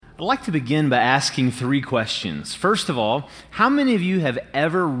I'd like to begin by asking three questions. First of all, how many of you have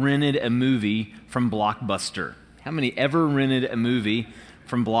ever rented a movie from Blockbuster? How many ever rented a movie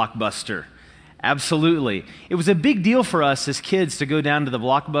from Blockbuster? Absolutely. It was a big deal for us as kids to go down to the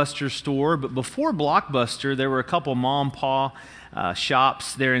Blockbuster store, but before Blockbuster, there were a couple mom and pa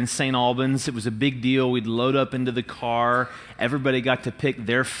shops there in St. Albans. It was a big deal. We'd load up into the car. Everybody got to pick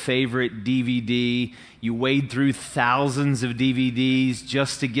their favorite DVD. You wade through thousands of DVDs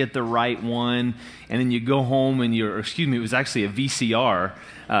just to get the right one, and then you go home and it was actually a VCR,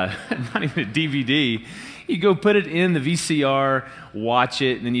 not even a DVD. You go put it in the VCR, watch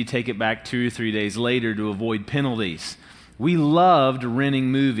it, and then you take it back 2 or 3 days later to avoid penalties. We loved renting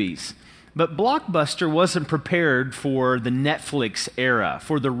movies. But Blockbuster wasn't prepared for the Netflix era,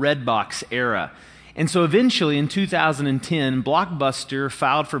 for the Redbox era. And so eventually in 2010, Blockbuster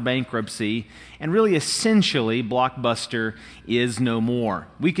filed for bankruptcy, and really essentially Blockbuster is no more.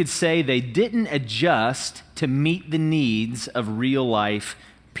 We could say they didn't adjust to meet the needs of real life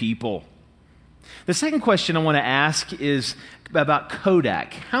people. The second question I want to ask is about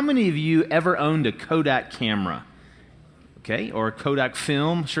Kodak. How many of you ever owned a Kodak camera? Okay, or a Kodak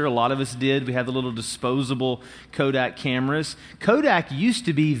film? Sure, a lot of us did. We had the little disposable Kodak cameras. Kodak used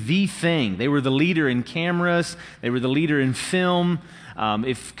to be the thing. They were the leader in cameras. They were the leader in film.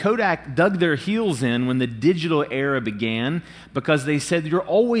 If Kodak dug their heels in when the digital era began, because they said you're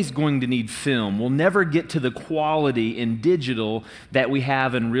always going to need film. We'll never get to the quality in digital that we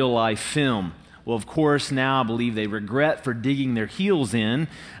have in real life film. Well, of course, now I believe they regret for digging their heels in.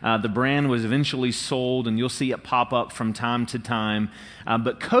 The brand was eventually sold, and you'll see it pop up from time to time.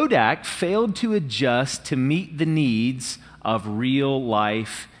 But Kodak failed to adjust to meet the needs of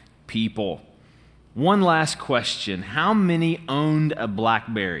real-life people. One last question. How many owned a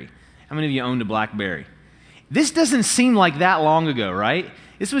BlackBerry? How many of you owned a BlackBerry? This doesn't seem like that long ago, right?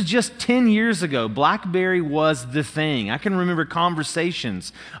 This was just 10 years ago. BlackBerry was the thing. I can remember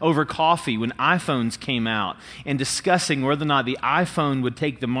conversations over coffee when iPhones came out and discussing whether or not the iPhone would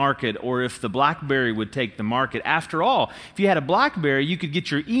take the market or if the BlackBerry would take the market. After all, if you had a BlackBerry, you could get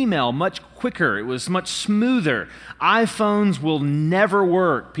your email much quicker. It was much smoother. iPhones will never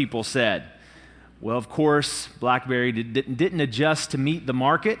work, people said. Well, of course, BlackBerry didn't adjust to meet the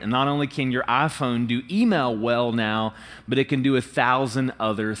market, and not only can your iPhone do email well now, but it can do 1,000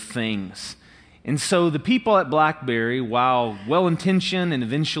 other things. And so the people at BlackBerry, while well-intentioned and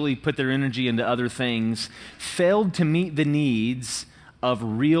eventually put their energy into other things, failed to meet the needs of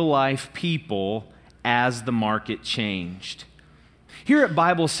real-life people as the market changed. Here at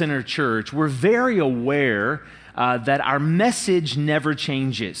Bible Center Church, we're very aware that our message never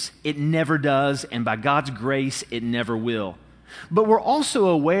changes. It never does, and by God's grace, it never will. But we're also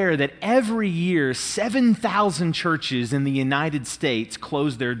aware that every year, 7,000 churches in the United States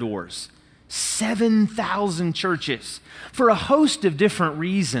close their doors. 7,000 churches for a host of different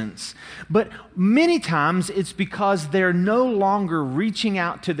reasons. But many times it's because they're no longer reaching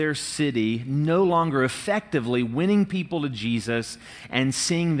out to their city, no longer effectively winning people to Jesus and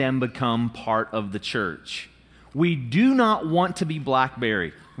seeing them become part of the church. We do not want to be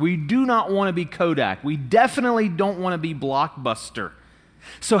BlackBerry. We do not want to be Kodak. We definitely don't want to be Blockbuster.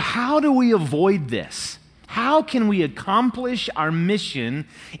 So how do we avoid this? How can we accomplish our mission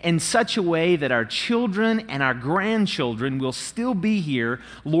in such a way that our children and our grandchildren will still be here,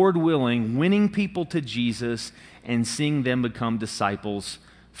 Lord willing, winning people to Jesus and seeing them become disciples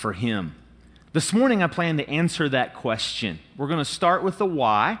for Him? This morning I plan to answer that question. We're going to start with the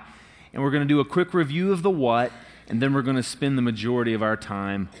why, and we're going to do a quick review of the what, and then we're going to spend the majority of our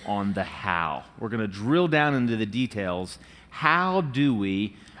time on the how. We're going to drill down into the details. How do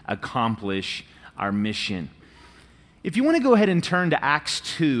we accomplish our mission? If you want to go ahead and turn to Acts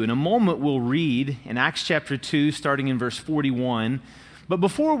 2, in a moment we'll read in Acts chapter 2, starting in verse 41. But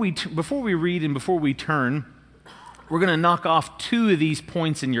before we read and before we turn, we're going to knock off 2 of these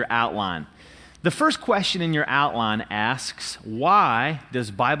points in your outline. The first question in your outline asks, why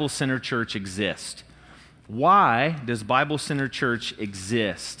does Bible Center Church exist? Why does Bible Center Church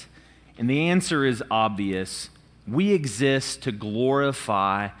exist? And the answer is obvious. We exist to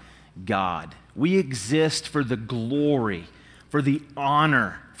glorify God. We exist for the glory, for the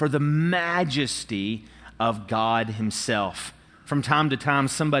honor, for the majesty of God Himself. From time to time,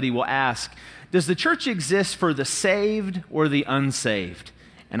 somebody will ask, does the church exist for the saved or the unsaved?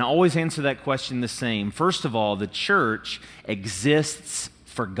 And I always answer that question the same. First of all, the church exists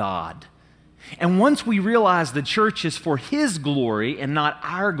for God. And once we realize the church is for His glory and not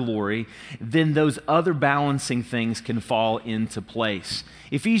our glory, then those other balancing things can fall into place.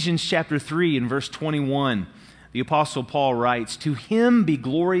 Ephesians chapter 3 and verse 21, The Apostle Paul writes, "To him be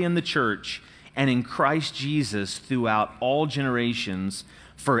glory in the church and in Christ Jesus throughout all generations,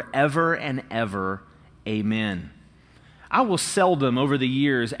 forever and ever. Amen." I will seldom over the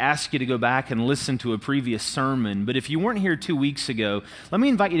years ask you to go back and listen to a previous sermon, but if you weren't here 2 weeks ago, let me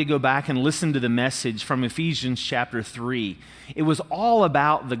invite you to go back and listen to the message from Ephesians chapter 3. It was all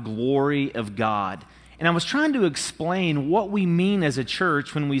about the glory of God. And I was trying to explain what we mean as a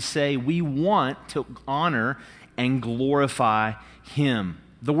church when we say we want to honor and glorify Him.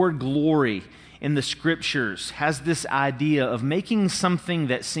 The word glory in the Scriptures has this idea of making something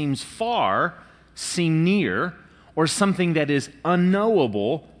that seems far seem near, or something that is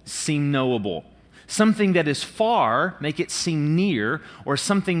unknowable seem knowable. Something that is far, make it seem near, or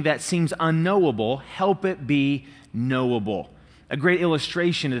something that seems unknowable, help it be knowable. A great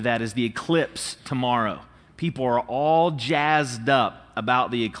illustration of that is the eclipse tomorrow. People are all jazzed up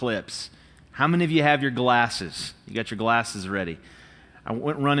about the eclipse. How many of you have your glasses? You got your glasses ready? I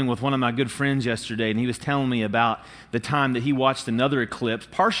went running with one of my good friends yesterday, and he was telling me about the time that he watched another eclipse,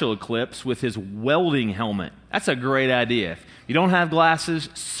 partial eclipse, with his welding helmet. That's a great idea. If you don't have glasses,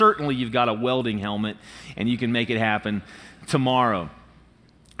 certainly you've got a welding helmet, and you can make it happen tomorrow.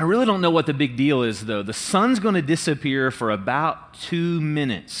 I really don't know what the big deal is, though. The sun's going to disappear for about 2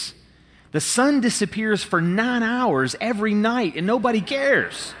 minutes. The sun disappears for 9 hours every night, and nobody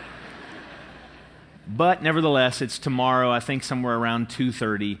cares. But nevertheless, it's tomorrow, I think somewhere around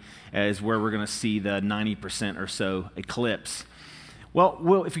 2:30 is where we're going to see the 90% or so eclipse.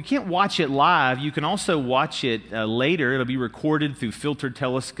 Well, if you can't watch it live, you can also watch it later. It'll be recorded through filtered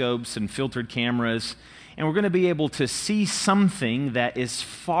telescopes and filtered cameras, and we're going to be able to see something that is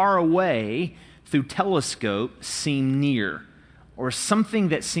far away through telescope seem near, or something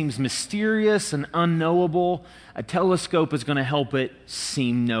that seems mysterious and unknowable. A telescope is going to help it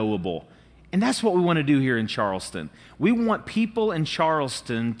seem knowable. And that's what we want to do here in Charleston. We want people in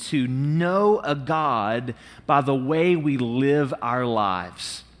Charleston to know a God by the way we live our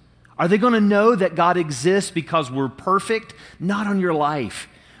lives. Are they going to know that God exists because we're perfect? Not on your life.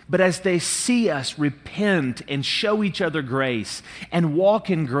 But as they see us repent and show each other grace and walk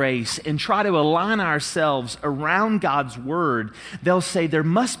in grace and try to align ourselves around God's Word, they'll say there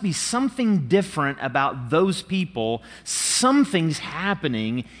must be something different about those people. Something's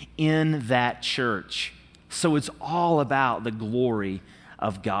happening in that church. So it's all about the glory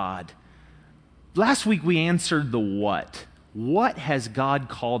of God. Last week we answered the what. What has God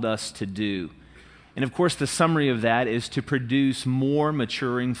called us to do? And of course, the summary of that is to produce more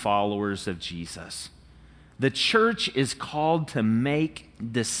maturing followers of Jesus. The church is called to make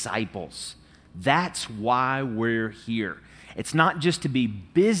disciples. That's why we're here. It's not just to be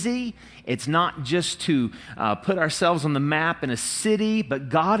busy. It's not just to put ourselves on the map in a city, but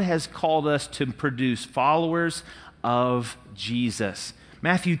God has called us to produce followers of Jesus.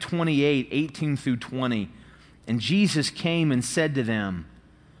 Matthew 28:18 through 20. And Jesus came and said to them,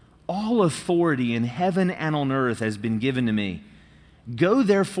 "All authority in heaven and on earth has been given to me. Go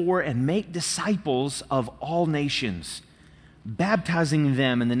therefore and make disciples of all nations, baptizing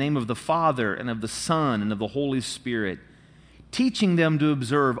them in the name of the Father and of the Son and of the Holy Spirit, teaching them to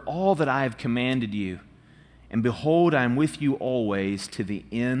observe all that I have commanded you. And behold, I am with you always to the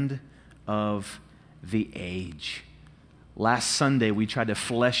end of the age." Last Sunday, we tried to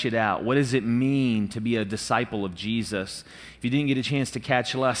flesh it out. What does it mean to be a disciple of Jesus? If you didn't get a chance to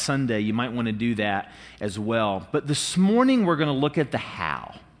catch last Sunday, you might want to do that as well. But this morning, we're going to look at the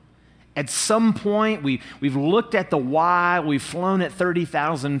how. At some point, we've looked at the why. We've flown at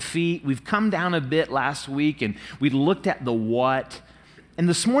 30,000 feet. We've come down a bit last week, and we looked at the what. And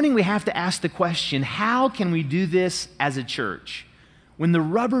this morning, we have to ask the question, how can we do this as a church? When the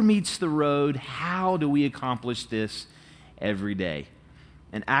rubber meets the road, how do we accomplish this every day?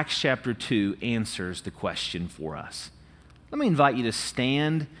 And Acts chapter 2 answers the question for us. Let me invite you to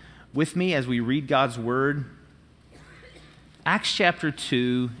stand with me as we read God's Word. Acts chapter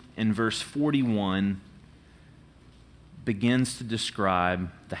 2 and verse 41 begins to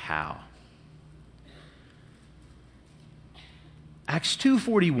describe the how. Acts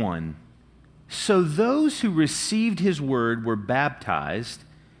 2:41. So those who received his word were baptized,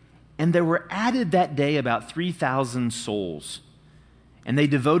 and there were added that day about 3,000 souls. And they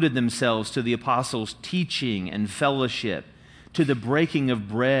devoted themselves to the apostles' teaching and fellowship, to the breaking of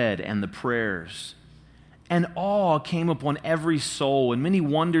bread and the prayers. And awe came upon every soul, and many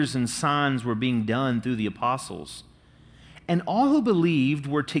wonders and signs were being done through the apostles. And all who believed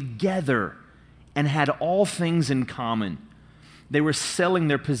were together and had all things in common. They were selling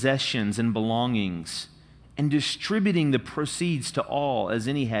their possessions and belongings and distributing the proceeds to all as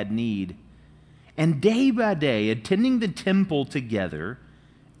any had need. and day by day, attending the temple together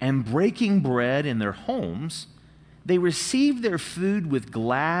and breaking bread in their homes, they received their food with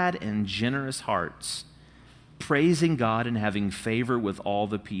glad and generous hearts, praising God and having favor with all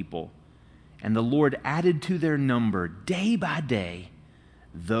the people. And the Lord added to their number day by day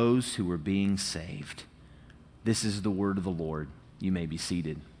those who were being saved. This is the word of the Lord. You may be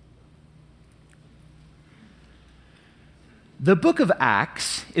seated. The book of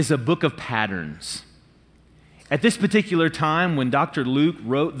Acts is a book of patterns. At this particular time, when Dr. Luke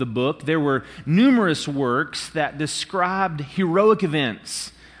wrote the book, there were numerous works that described heroic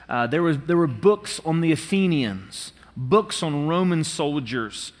events. There were books on the Athenians, books on Roman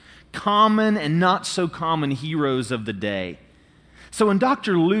soldiers, common and not so common heroes of the day. So when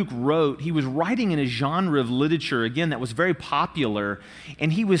Dr. Luke wrote, he was writing in a genre of literature, again, that was very popular,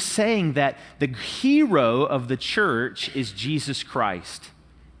 and he was saying that the hero of the church is Jesus Christ.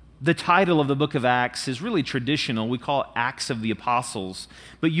 The title of the book of Acts is really traditional. We call it Acts of the Apostles,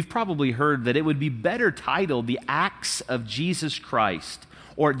 but you've probably heard that it would be better titled The Acts of Jesus Christ,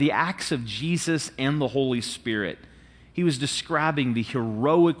 or The Acts of Jesus and the Holy Spirit. He was describing the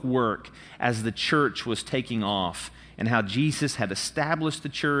heroic work as the church was taking off, and how Jesus had established the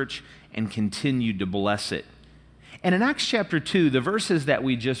church and continued to bless it. And in Acts chapter 2, the verses that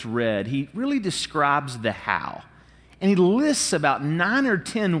we just read, he really describes the how. And he lists about 9 or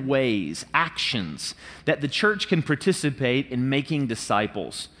 10 ways, actions, that the church can participate in making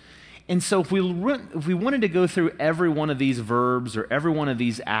disciples. And so if we wanted to go through every one of these verbs or every one of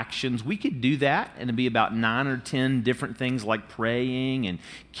these actions, we could do that, and it'd be about 9 or 10 different things like praying and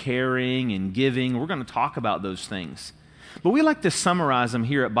caring and giving. We're going to talk about those things. But we like to summarize them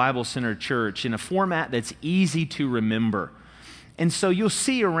here at Bible Center Church in a format that's easy to remember. And so you'll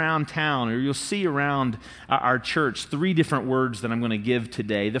see around town, or you'll see around our church, 3 different words that I'm going to give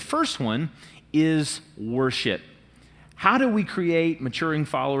today. The first one is worship. How do we create maturing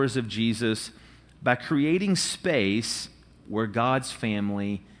followers of Jesus? By creating space where God's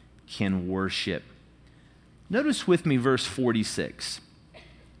family can worship. Notice with me verse 46.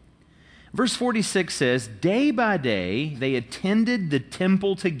 Verse 46 says, "Day by day they attended the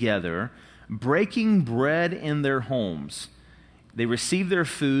temple together, breaking bread in their homes. They received their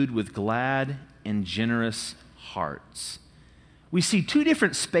food with glad and generous hearts." We see 2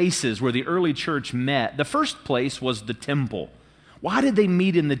 different spaces where the early church met. The first place was the temple. Why did they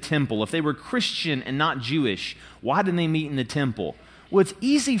meet in the temple? If they were Christian and not Jewish, why did they meet in the temple? Well, it's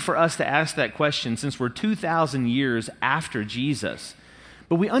easy for us to ask that question since we're 2,000 years after Jesus.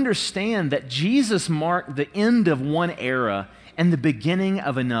 But we understand that Jesus marked the end of one era and the beginning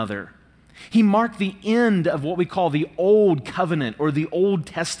of another. He marked the end of what we call the Old Covenant or the Old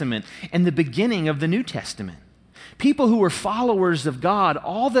Testament and the beginning of the New Testament. People who were followers of God,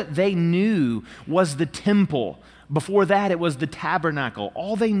 all that they knew was the temple. Before that, it was the tabernacle.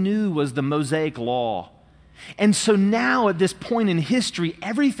 All they knew was the Mosaic law. And so now at this point in history,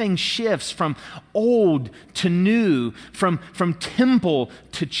 everything shifts from old to new, from temple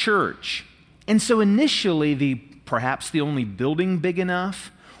to church. And so initially, perhaps the only building big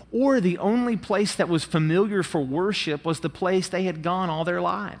enough or the only place that was familiar for worship was the place they had gone all their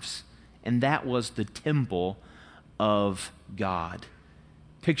lives. And that was the temple of God.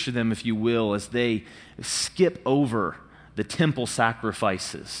 Picture them, if you will, as they skip over the temple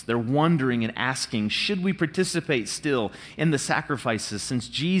sacrifices. They're wondering and asking, should we participate still in the sacrifices since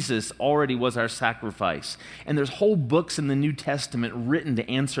Jesus already was our sacrifice? And there's whole books in the New Testament written to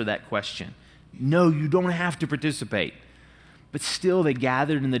answer that question. No, you don't have to participate. But still they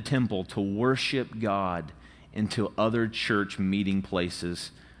gathered in the temple to worship God until other church meeting places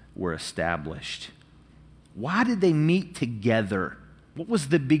were established. Why did they meet together? What was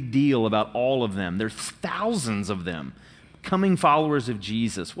the big deal about all of them? There's thousands of them, becoming followers of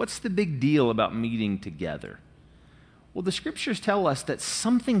Jesus. What's the big deal about meeting together? Well, the scriptures tell us that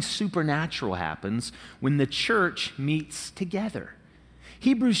something supernatural happens when the church meets together.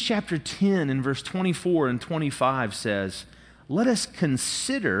 Hebrews chapter 10 and verse 24 and 25 says, "Let us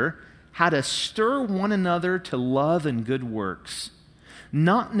consider how to stir one another to love and good works,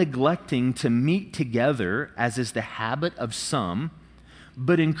 not neglecting to meet together, as is the habit of some,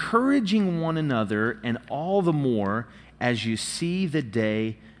 but encouraging one another, and all the more as you see the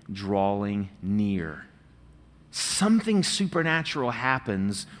day drawing near." Something supernatural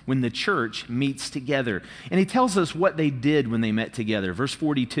happens when the church meets together. And he tells us what they did when they met together. Verse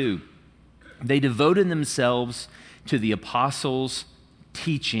 42, "They devoted themselves to the apostles'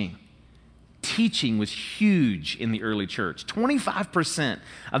 teaching." Teaching was huge in the early church. 25%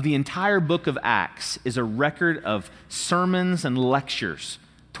 of the entire book of Acts is a record of sermons and lectures.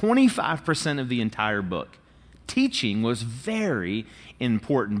 25% of the entire book. Teaching was very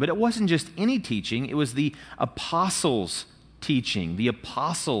important, but it wasn't just any teaching, it was the apostles' teaching, the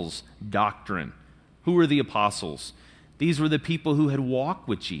apostles' doctrine. Who were the apostles? These were the people who had walked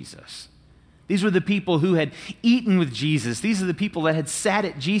with Jesus. These were the people who had eaten with Jesus. These are the people that had sat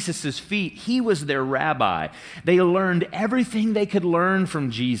at Jesus' feet. He was their rabbi. They learned everything they could learn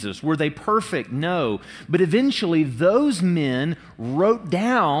from Jesus. Were they perfect? No. But eventually, those men wrote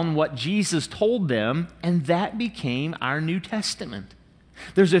down what Jesus told them, and that became our New Testament.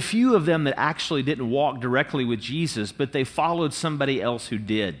 There's a few of them that actually didn't walk directly with Jesus, but they followed somebody else who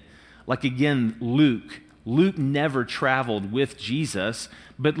did. Like again, Luke. Luke never traveled with Jesus,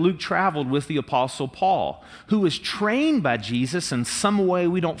 but Luke traveled with the Apostle Paul, who was trained by Jesus in some way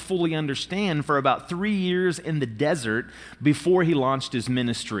we don't fully understand for about 3 years in the desert before he launched his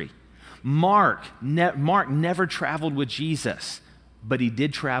ministry. Mark never traveled with Jesus, but he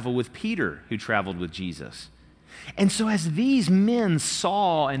did travel with Peter, who traveled with Jesus. And so as these men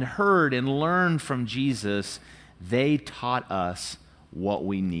saw and heard and learned from Jesus, they taught us what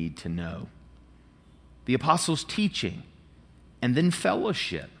we need to know. The apostles' teaching, and then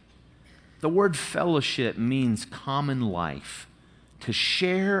fellowship. The word fellowship means common life, to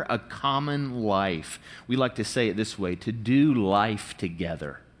share a common life. We like to say it this way, to do life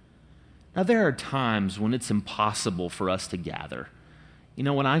together. Now, there are times when it's impossible for us to gather. You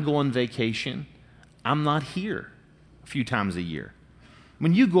know, when I go on vacation, I'm not here a few times a year.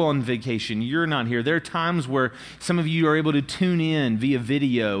 When you go on vacation, you're not here. There are times where some of you are able to tune in via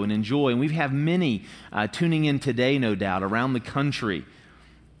video and enjoy, and we have many tuning in today, no doubt, around the country.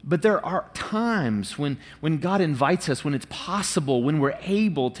 But there are times when God invites us, when it's possible, when we're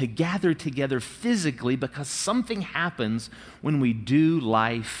able to gather together physically because something happens when we do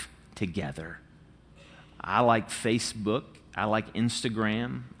life together. I like Facebook. I like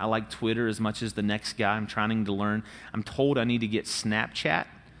Instagram. I like Twitter as much as the next guy. I'm trying to learn. I'm told I need to get Snapchat. I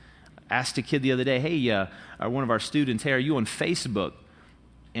asked a kid the other day, hey, one of our students, hey, are you on Facebook?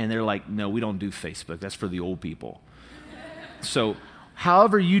 And they're like, no, we don't do Facebook. That's for the old people. So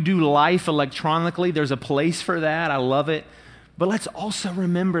however you do life electronically, there's a place for that. I love it. But let's also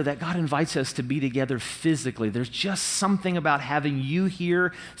remember that God invites us to be together physically. There's just something about having you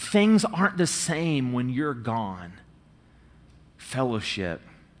here. Things aren't the same when you're gone. Fellowship,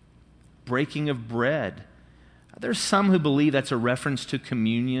 breaking of bread. There's some who believe that's a reference to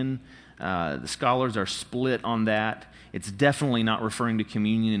communion. The scholars are split on that. It's definitely not referring to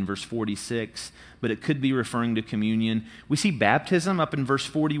communion in verse 46, but it could be referring to communion. We see baptism up in verse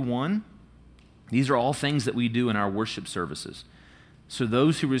 41. These are all things that we do in our worship services. So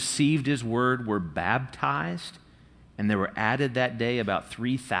those who received his word were baptized, and there were added that day about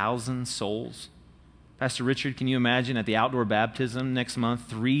 3,000 souls. Pastor Richard, can you imagine at the outdoor baptism next month,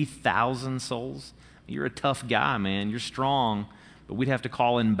 3,000 souls? You're a tough guy, man. You're strong, but we'd have to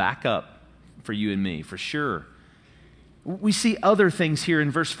call in backup for you and me, for sure. We see other things here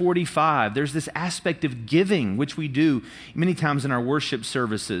in verse 45. There's this aspect of giving, which we do many times in our worship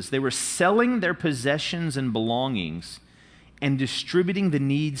services. They were selling their possessions and belongings and distributing the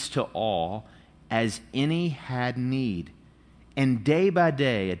needs to all as any had need, and day by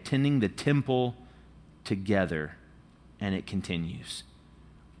day attending the temple together. And it continues.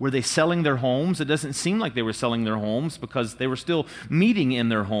 Were they selling their homes? It doesn't seem like they were selling their homes because they were still meeting in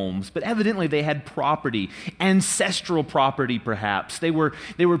their homes. But evidently they had property, ancestral property perhaps. They were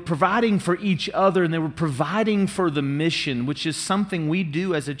providing for each other, and they were providing for the mission, which is something we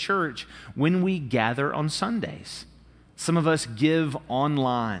do as a church when we gather on Sundays. Some of us give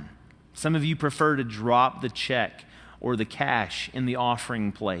online. Some of you prefer to drop the check or the cash in the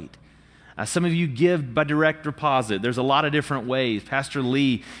offering plate. Some of you give by direct deposit. There's a lot of different ways. Pastor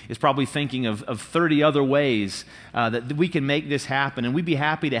Lee is probably thinking of 30 other ways that we can make this happen, and we'd be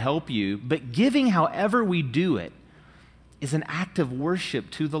happy to help you. But giving, however we do it, is an act of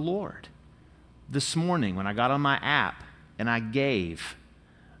worship to the Lord. This morning, when I got on my app and I gave,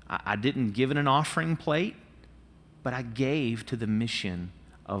 I didn't give in an offering plate, but I gave to the mission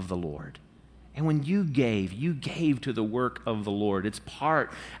of the Lord. And when you gave to the work of the Lord. It's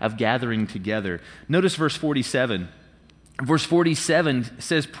part of gathering together. Notice verse 47. Verse 47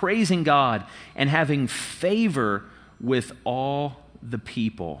 says, praising God and having favor with all the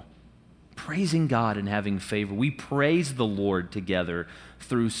people. Praising God and having favor. We praise the Lord together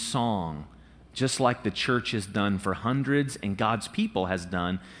through song, just like the church has done for hundreds and God's people have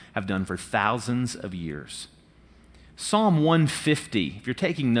done for thousands of years. Psalm 150, if you're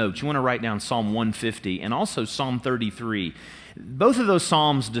taking notes, you want to write down Psalm 150 and also Psalm 33. Both of those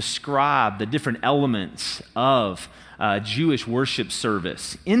psalms describe the different elements of Jewish worship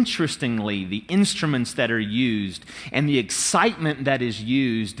service. Interestingly, the instruments that are used and the excitement that is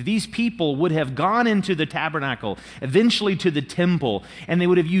used, these people would have gone into the tabernacle, eventually to the temple, and they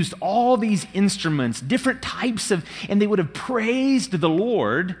would have used all these instruments, different types of, and they would have praised the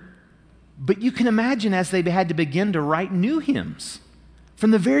Lord. But you can imagine as they had to begin to write new hymns. From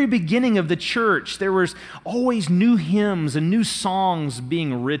the very beginning of the church, there was always new hymns and new songs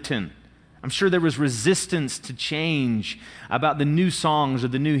being written. I'm sure there was resistance to change about the new songs or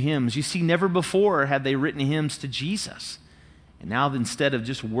the new hymns. You see, never before had they written hymns to Jesus. And now instead of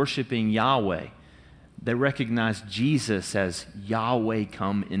just worshiping Yahweh, they recognize Jesus as Yahweh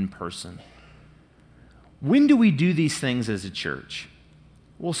come in person. When do we do these things as a church?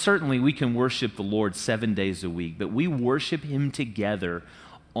 Well, certainly we can worship the Lord 7 days a week, but we worship Him together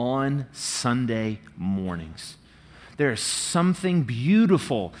on Sunday mornings. There is something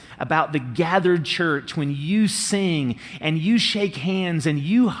beautiful about the gathered church when you sing and you shake hands and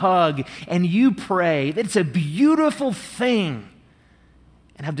you hug and you pray. It's a beautiful thing.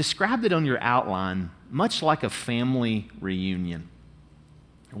 And I've described it on your outline, much like a family reunion.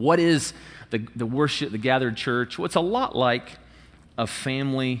 What is the worship, the gathered church? Well, it's a lot like a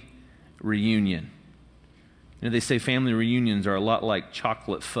family reunion. You know, they say family reunions are a lot like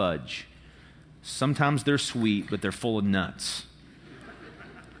chocolate fudge. Sometimes they're sweet, but they're full of nuts.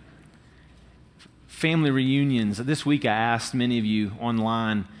 Family reunions. This week I asked many of you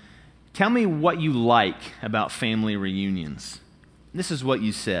online, tell me what you like about family reunions. This is what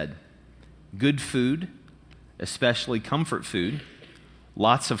you said. Good food, especially comfort food.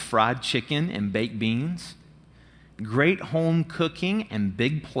 Lots of fried chicken and baked beans. Great home cooking and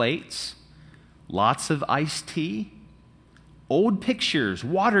big plates. Lots of iced tea. Old pictures,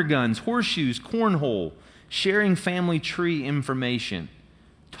 water guns, horseshoes, cornhole, sharing family tree information,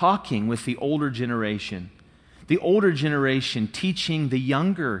 talking with the older generation teaching the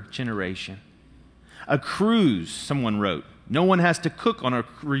younger generation. A cruise, someone wrote. No one has to cook on a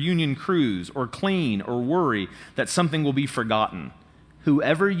reunion cruise or clean or worry that something will be forgotten.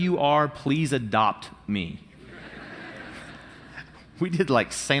 Whoever you are, please adopt me. We did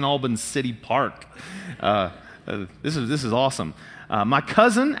like St. Albans City Park. This is awesome. My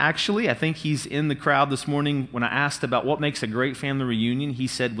cousin, actually, I think he's in the crowd this morning. When I asked about what makes a great family reunion, he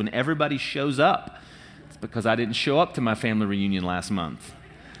said when everybody shows up. It's because I didn't show up to my family reunion last month.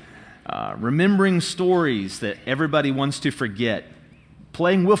 Remembering stories that everybody wants to forget.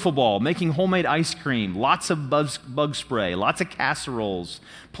 Playing wiffle ball, making homemade ice cream, lots of bug spray, lots of casseroles,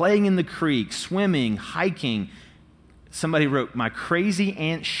 playing in the creek, swimming, hiking. Somebody wrote, my crazy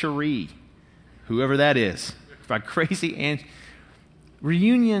Aunt Cherie, whoever that is. My crazy aunt.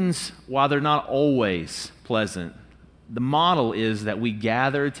 Reunions, while they're not always pleasant, the model is that we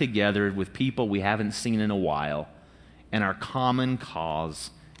gather together with people we haven't seen in a while, and our common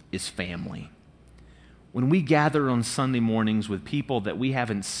cause is family. When we gather on Sunday mornings with people that we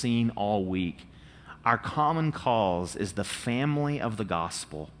haven't seen all week, our common cause is the family of the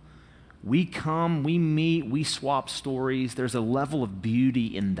gospel. We come, we meet, we swap stories. There's a level of beauty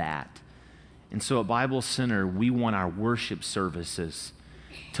in that. And so at Bible Center, we want our worship services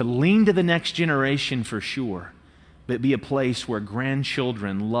to lean to the next generation for sure, but be a place where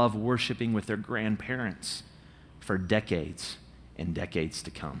grandchildren love worshiping with their grandparents for decades and decades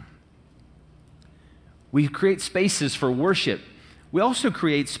to come. We create spaces for worship. We also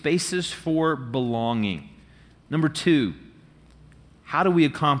create spaces for belonging. Number 2, how do we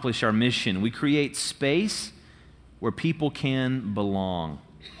accomplish our mission? We create space where people can belong.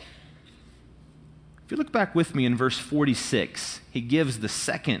 If you look back with me in verse 46, he gives the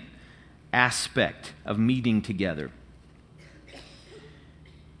second aspect of meeting together.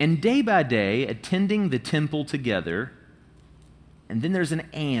 And day by day, attending the temple together, and then there's an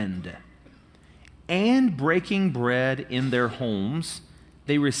and breaking bread in their homes,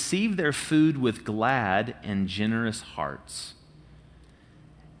 they received their food with glad and generous hearts.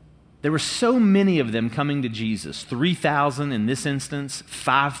 There were so many of them coming to Jesus, 3,000 in this instance,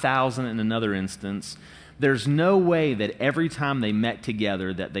 5,000 in another instance. There's no way that every time they met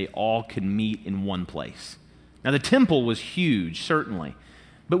together that they all could meet in one place. Now the temple was huge, certainly,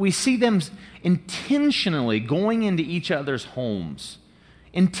 but we see them intentionally going into each other's homes,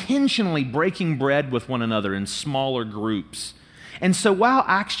 intentionally breaking bread with one another in smaller groups. And so while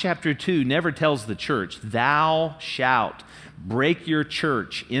Acts chapter 2 never tells the church, thou shalt break your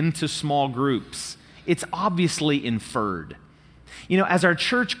church into small groups, it's obviously inferred. As our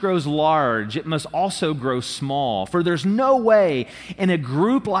church grows large, it must also grow small. For there's no way in a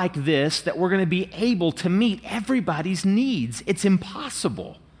group like this that we're going to be able to meet everybody's needs. It's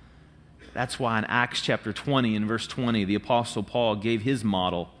impossible. That's why in Acts chapter 20 and verse 20, the Apostle Paul gave his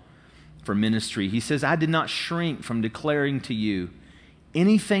model for ministry. He says, I did not shrink from declaring to you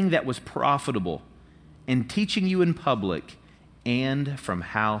anything that was profitable and teaching you in public and from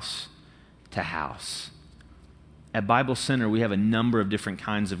house to house. At Bible Center, we have a number of different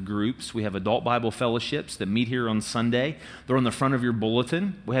kinds of groups. We have adult Bible fellowships that meet here on Sunday. They're on the front of your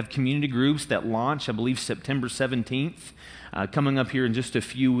bulletin. We have community groups that launch, I believe, September 17th. Coming up here in just a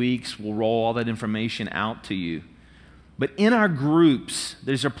few weeks, we'll roll all that information out to you. But in our groups,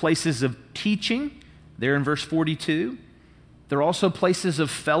 these are places of teaching, there in verse 42. There are also places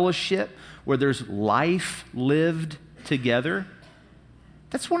of fellowship where there's life lived together.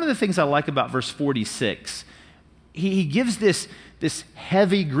 That's one of the things I like about verse 46. He gives this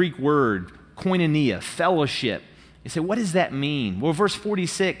heavy Greek word, koinonia, fellowship. You say, what does that mean? Well, verse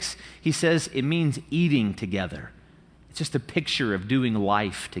 46, he says it means eating together. It's just a picture of doing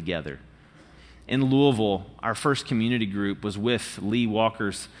life together. In Louisville, our first community group was with Lee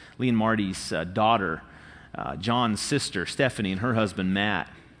and Marty's daughter, John's sister, Stephanie, and her husband, Matt.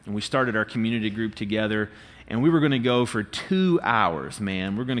 And we started our community group together. And we were going to go for 2 hours,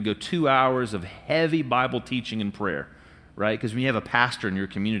 man. We're going to go 2 hours of heavy Bible teaching and prayer, right? Because when you have a pastor in your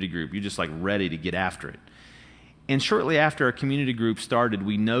community group, you're just like ready to get after it. And shortly after our community group started,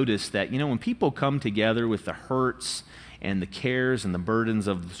 we noticed that, when people come together with the hurts and the cares and the burdens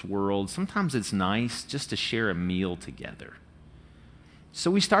of this world, sometimes it's nice just to share a meal together. So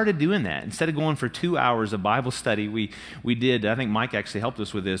we started doing that. Instead of going for 2 hours of Bible study, we did, I think Mike actually helped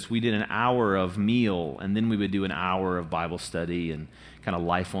us with this, we did an hour of meal, and then we would do an hour of Bible study and kind of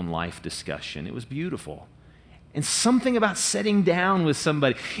life-on-life discussion. It was beautiful. And something about sitting down with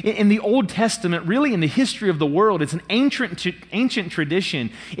somebody. In the Old Testament, really in the history of the world, it's an ancient tradition.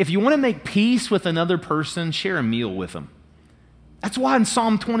 If you want to make peace with another person, share a meal with them. That's why in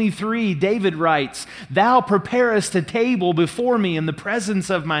Psalm 23, David writes, Thou preparest a table before me in the presence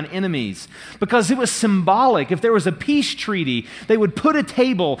of mine enemies. Because it was symbolic. If there was a peace treaty, they would put a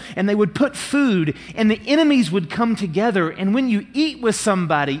table and they would put food and the enemies would come together. And when you eat with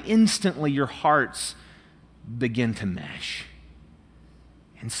somebody, instantly your hearts begin to mesh.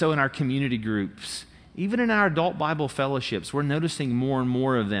 And so in our community groups, even in our adult Bible fellowships, we're noticing more and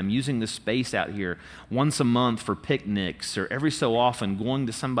more of them using the space out here once a month for picnics or every so often going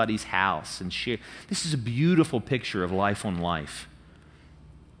to somebody's house and share. This is a beautiful picture of life on life.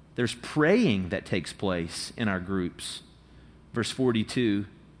 There's praying that takes place in our groups. Verse 42,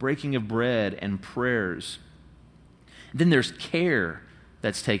 breaking of bread and prayers. Then there's care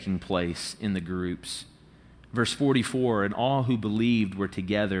that's taking place in the groups. Verse 44, and all who believed were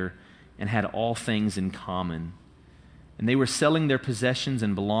together and had all things in common. And they were selling their possessions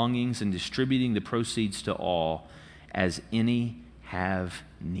and belongings and distributing the proceeds to all as any have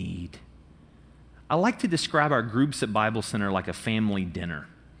need. I like to describe our groups at Bible Center like a family dinner.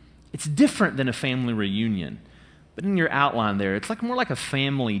 It's different than a family reunion, but in your outline there, it's more like a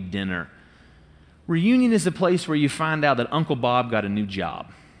family dinner. Reunion is a place where you find out that Uncle Bob got a new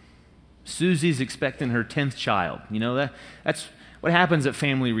job. Susie's expecting her 10th child. That's what happens at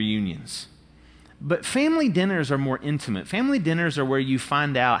family reunions. But family dinners are more intimate. Family dinners are where you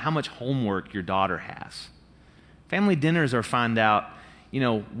find out how much homework your daughter has. Family dinners are find out,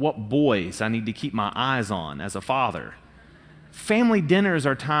 what boys I need to keep my eyes on as a father. Family dinners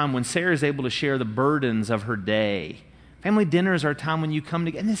are time when Sarah's able to share the burdens of her day. Family dinners are time when you come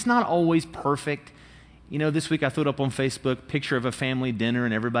together, and it's not always perfect. This week I threw it up on Facebook, picture of a family dinner,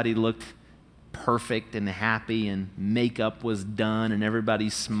 and everybody looked perfect and happy, and makeup was done, and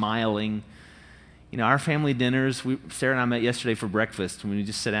everybody's smiling. Our family dinners, Sarah and I met yesterday for breakfast, and we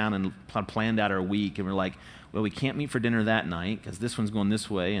just sat down and planned out our week, and we're like, well, we can't meet for dinner that night because this one's going this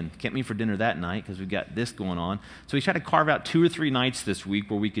way, and can't meet for dinner that night because we've got this going on. So we tried to carve out 2 or 3 nights this week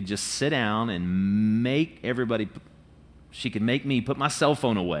where we could just sit down and make everybody, she could make me put my cell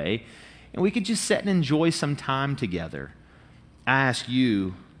phone away, and we could just sit and enjoy some time together. I ask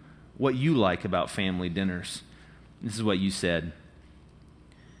you what you like about family dinners. This is what you said.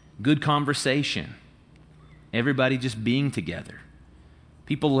 Good conversation. Everybody just being together.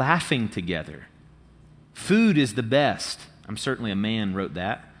 People laughing together. Food is the best. I'm certainly a man wrote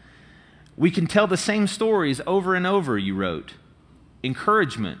that. We can tell the same stories over and over, you wrote.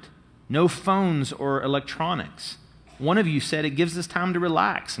 Encouragement. No phones or electronics. One of you said it gives us time to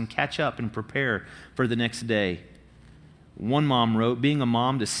relax and catch up and prepare for the next day. One mom wrote, being a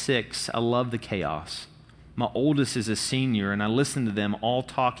mom to 6, I love the chaos. My oldest is a senior, and I listen to them all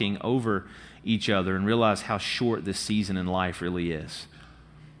talking over each other and realize how short this season in life really is.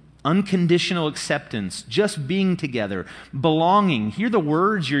 Unconditional acceptance, just being together, belonging. Hear the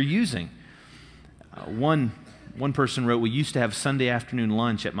words you're using. One person wrote, "We used to have Sunday afternoon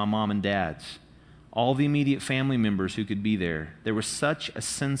lunch at my mom and dad's. All the immediate family members who could be there. There was such a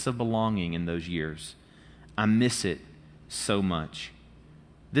sense of belonging in those years. I miss it so much."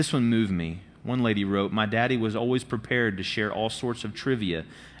 This one moved me. One lady wrote, "My daddy was always prepared to share all sorts of trivia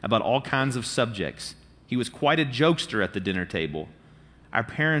about all kinds of subjects. He was quite a jokester at the dinner table. Our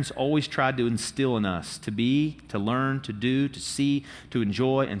parents always tried to instill in us to be, to learn, to do, to see, to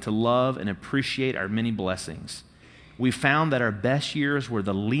enjoy, and to love and appreciate our many blessings. We found that our best years were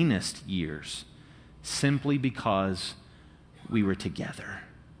the leanest years, simply because we were together."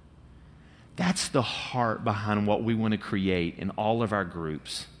 That's the heart behind what we want to create in all of our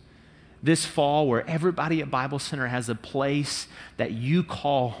groups. This fall, where everybody at Bible Center has a place that you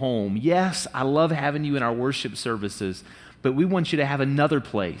call home. Yes, I love having you in our worship services, but we want you to have another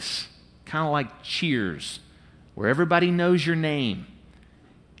place, kind of like Cheers, where everybody knows your name,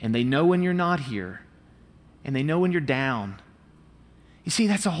 and they know when you're not here, and they know when you're down. You see,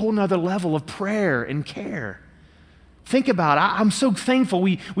 that's a whole nother level of prayer and care. Think about it. I'm so thankful.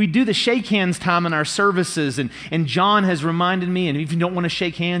 We do the shake hands time in our services, and John has reminded me, and if you don't want to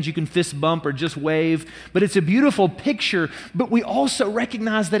shake hands, you can fist bump or just wave. But it's a beautiful picture, but we also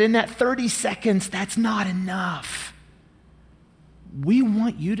recognize that in that 30 seconds, that's not enough. We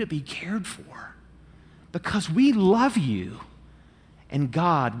want you to be cared for because we love you, and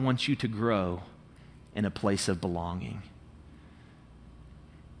God wants you to grow in a place of belonging.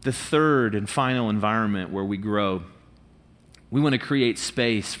 The third and final environment where we grow, we want to create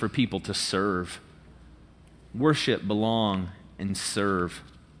space for people to serve. Worship, belong, and serve.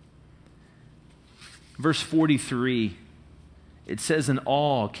 Verse 43, it says, "And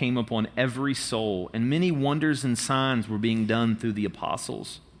awe came upon every soul, and many wonders and signs were being done through the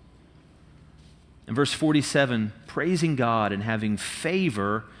apostles." In verse 47, praising God and having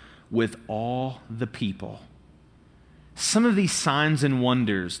favor with all the people. Some of these signs and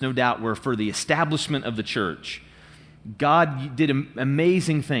wonders, no doubt, were for the establishment of the church. God did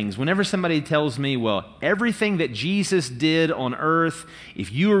amazing things. Whenever somebody tells me, well, everything that Jesus did on earth,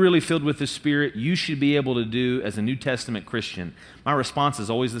 if you were really filled with the Spirit, you should be able to do as a New Testament Christian, my response is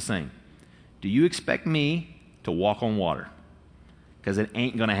always the same. Do you expect me to walk on water? Because it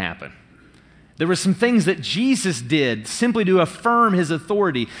ain't going to happen. There were some things that Jesus did simply to affirm his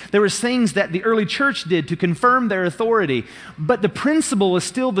authority. There were things that the early church did to confirm their authority. But the principle is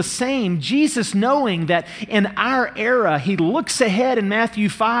still the same. Jesus, knowing that in our era, he looks ahead in Matthew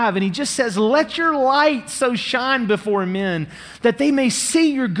 5 and he just says, "Let your light so shine before men that they may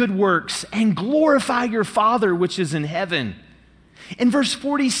see your good works and glorify your Father which is in heaven." In verse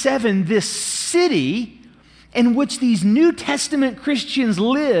 47, this city in which these New Testament Christians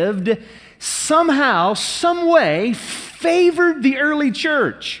lived somehow, some way, favored the early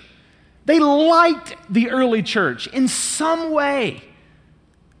church. They liked the early church in some way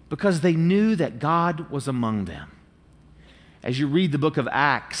because they knew that God was among them. As you read the book of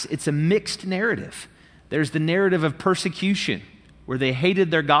Acts, it's a mixed narrative. There's the narrative of persecution, where they hated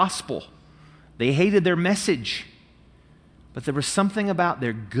their gospel. They hated their message. But there was something about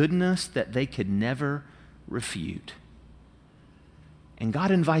their goodness that they could never refute. And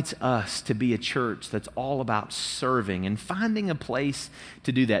God invites us to be a church that's all about serving and finding a place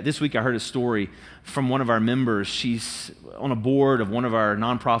to do that. This week I heard a story from one of our members. She's on a board of one of our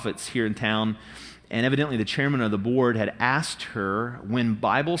nonprofits here in town, and evidently the chairman of the board had asked her when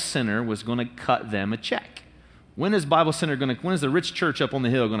Bible Center was going to cut them a check. When is the rich church up on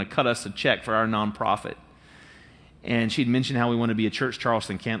the hill going to cut us a check for our nonprofit? And she'd mentioned how we want to be a church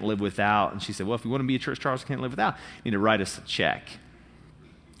Charleston can't live without. And she said, well, if we want to be a church Charleston can't live without, you need to write us a check.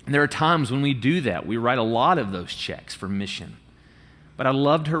 And there are times when we do that. We write a lot of those checks for mission. But I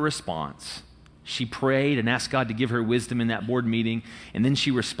loved her response. She prayed and asked God to give her wisdom in that board meeting. And then she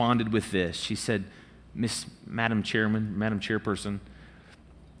responded with this. She said, Madam Chairperson,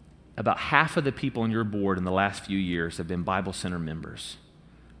 about half of the people on your board in the last few years have been Bible Center members.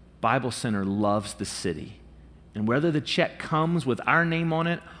 Bible Center loves the city. And whether the check comes with our name on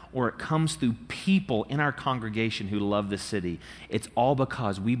it or it comes through people in our congregation who love the city, it's all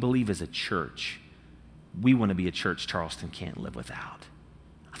because we believe as a church, we want to be a church Charleston can't live without.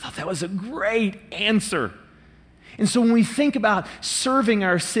 I thought that was a great answer. And so when we think about serving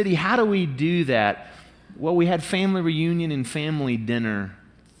our city, how do we do that? Well, we had family reunion and family dinner.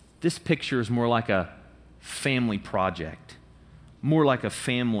 This picture is more like a family project, more like a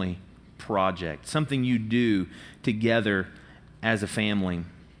family project, something you do together as a family.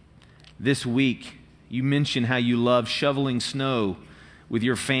 This week, you mentioned how you love shoveling snow with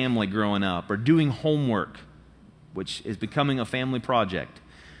your family growing up, or doing homework, which is becoming a family project,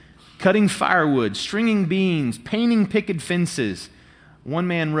 cutting firewood, stringing beans, painting picket fences. One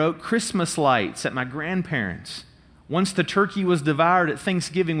man wrote, Christmas lights at my grandparents'. Once the turkey was devoured at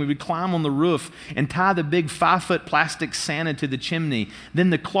Thanksgiving, we would climb on the roof and tie the big 5-foot plastic Santa to the chimney. Then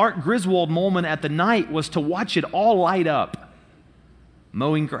the Clark Griswold moment at the night was to watch it all light up.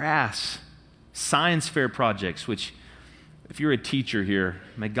 Mowing grass, science fair projects, which, if you're a teacher here,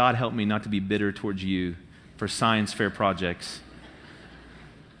 may God help me not to be bitter towards you for science fair projects.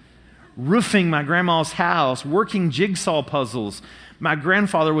 Roofing my grandma's house, working jigsaw puzzles. My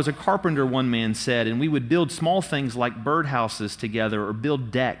grandfather was a carpenter, one man said, and we would build small things like birdhouses together or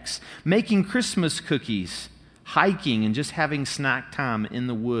build decks, making Christmas cookies, hiking, and just having snack time in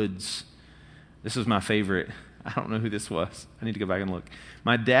the woods. This was my favorite. I don't know who this was. I need to go back and look.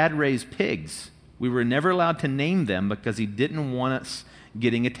 My dad raised pigs. We were never allowed to name them because he didn't want us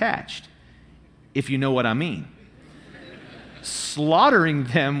getting attached, if you know what I mean. Slaughtering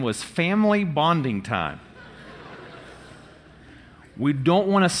them was family bonding time. We don't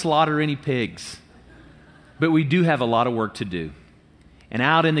want to slaughter any pigs, but we do have a lot of work to do. And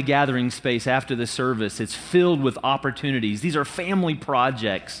out in the gathering space after the service, it's filled with opportunities. These are family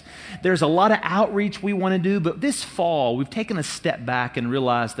projects. There's a lot of outreach we want to do, but this fall, we've taken a step back and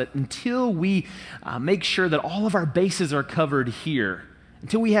realized that until we make sure that all of our bases are covered here,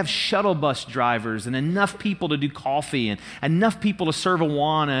 until we have shuttle bus drivers and enough people to do coffee and enough people to serve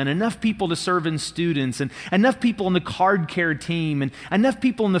Awana and enough people to serve in students and enough people in the card care team and enough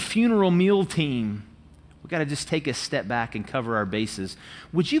people in the funeral meal team, we've got to just take a step back and cover our bases.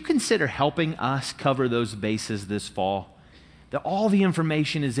 Would you consider helping us cover those bases this fall? That all the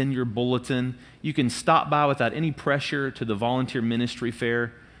information is in your bulletin. You can stop by without any pressure to the volunteer ministry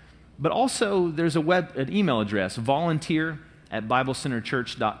fair. But also there's an email address,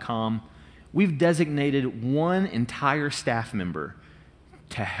 volunteer@BibleCenterChurch.com. We've designated one entire staff member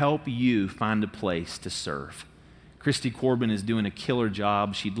to help you find a place to serve. Christy Corbin is doing a killer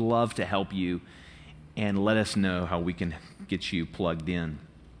job. She'd love to help you and let us know how we can get you plugged in.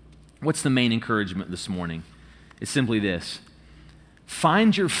 What's the main encouragement this morning? It's simply this.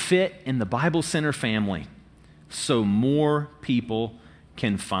 Find your fit in the Bible Center family so more people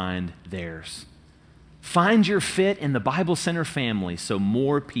can find theirs. Find your fit in the Bible Center family so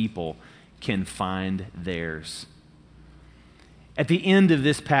more people can find theirs. At the end of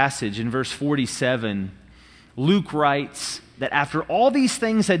this passage, in verse 47, Luke writes that after all these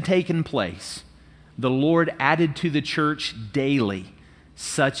things had taken place, the Lord added to the church daily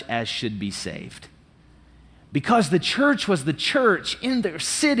such as should be saved. Because the church was the church in their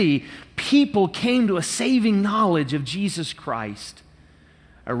city, people came to a saving knowledge of Jesus Christ.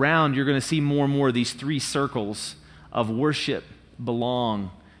 Around, you're going to see more and more of these three circles of worship,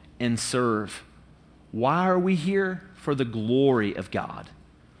 belong, and serve. Why are we here? For the glory of God.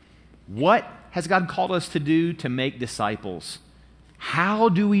 What has God called us to do to make disciples? How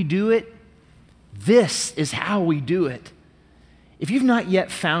do we do it? This is how we do it. If you've not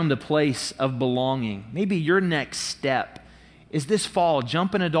yet found a place of belonging, maybe your next step is this fall,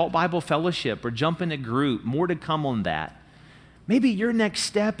 jump in Adult Bible Fellowship or jump in a group. More to come on that. Maybe your next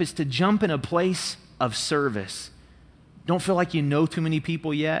step is to jump in a place of service. Don't feel like you know too many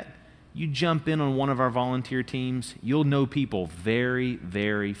people yet? You jump in on one of our volunteer teams, you'll know people very,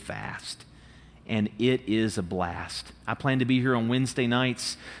 very fast. And it is a blast. I plan to be here on Wednesday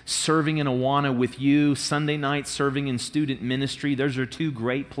nights serving in Awana with you, Sunday nights serving in student ministry. Those are two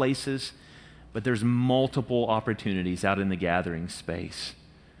great places, but there's multiple opportunities out in the gathering space.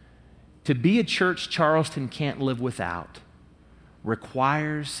 To be a church Charleston can't live without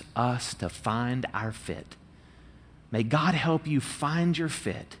requires us to find our fit. May God help you find your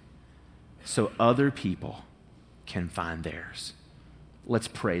fit so other people can find theirs. Let's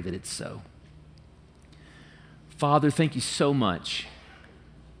pray that it's so. Father, thank you so much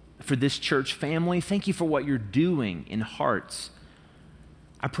for this church family. Thank you for what you're doing in hearts.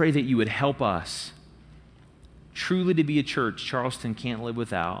 I pray that you would help us truly to be a church Charleston can't live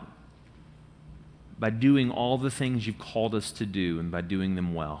without by doing all the things you've called us to do and by doing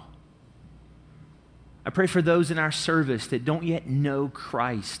them well. I pray for those in our service that don't yet know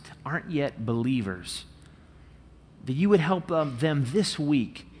Christ, aren't yet believers, that you would help them this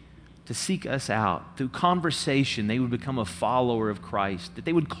week to seek us out. Through conversation, they would become a follower of Christ, that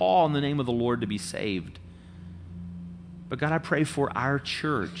they would call on the name of the Lord to be saved. But God, I pray for our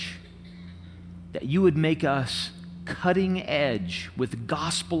church, that you would make us cutting edge with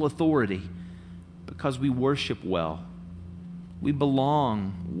gospel authority because we worship well, we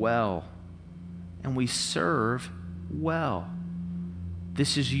belong well, and we serve well.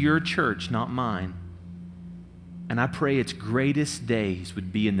 This is your church, not mine. And I pray its greatest days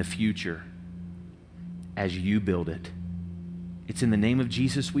would be in the future as you build it. It's in the name of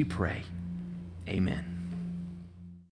Jesus we pray. Amen.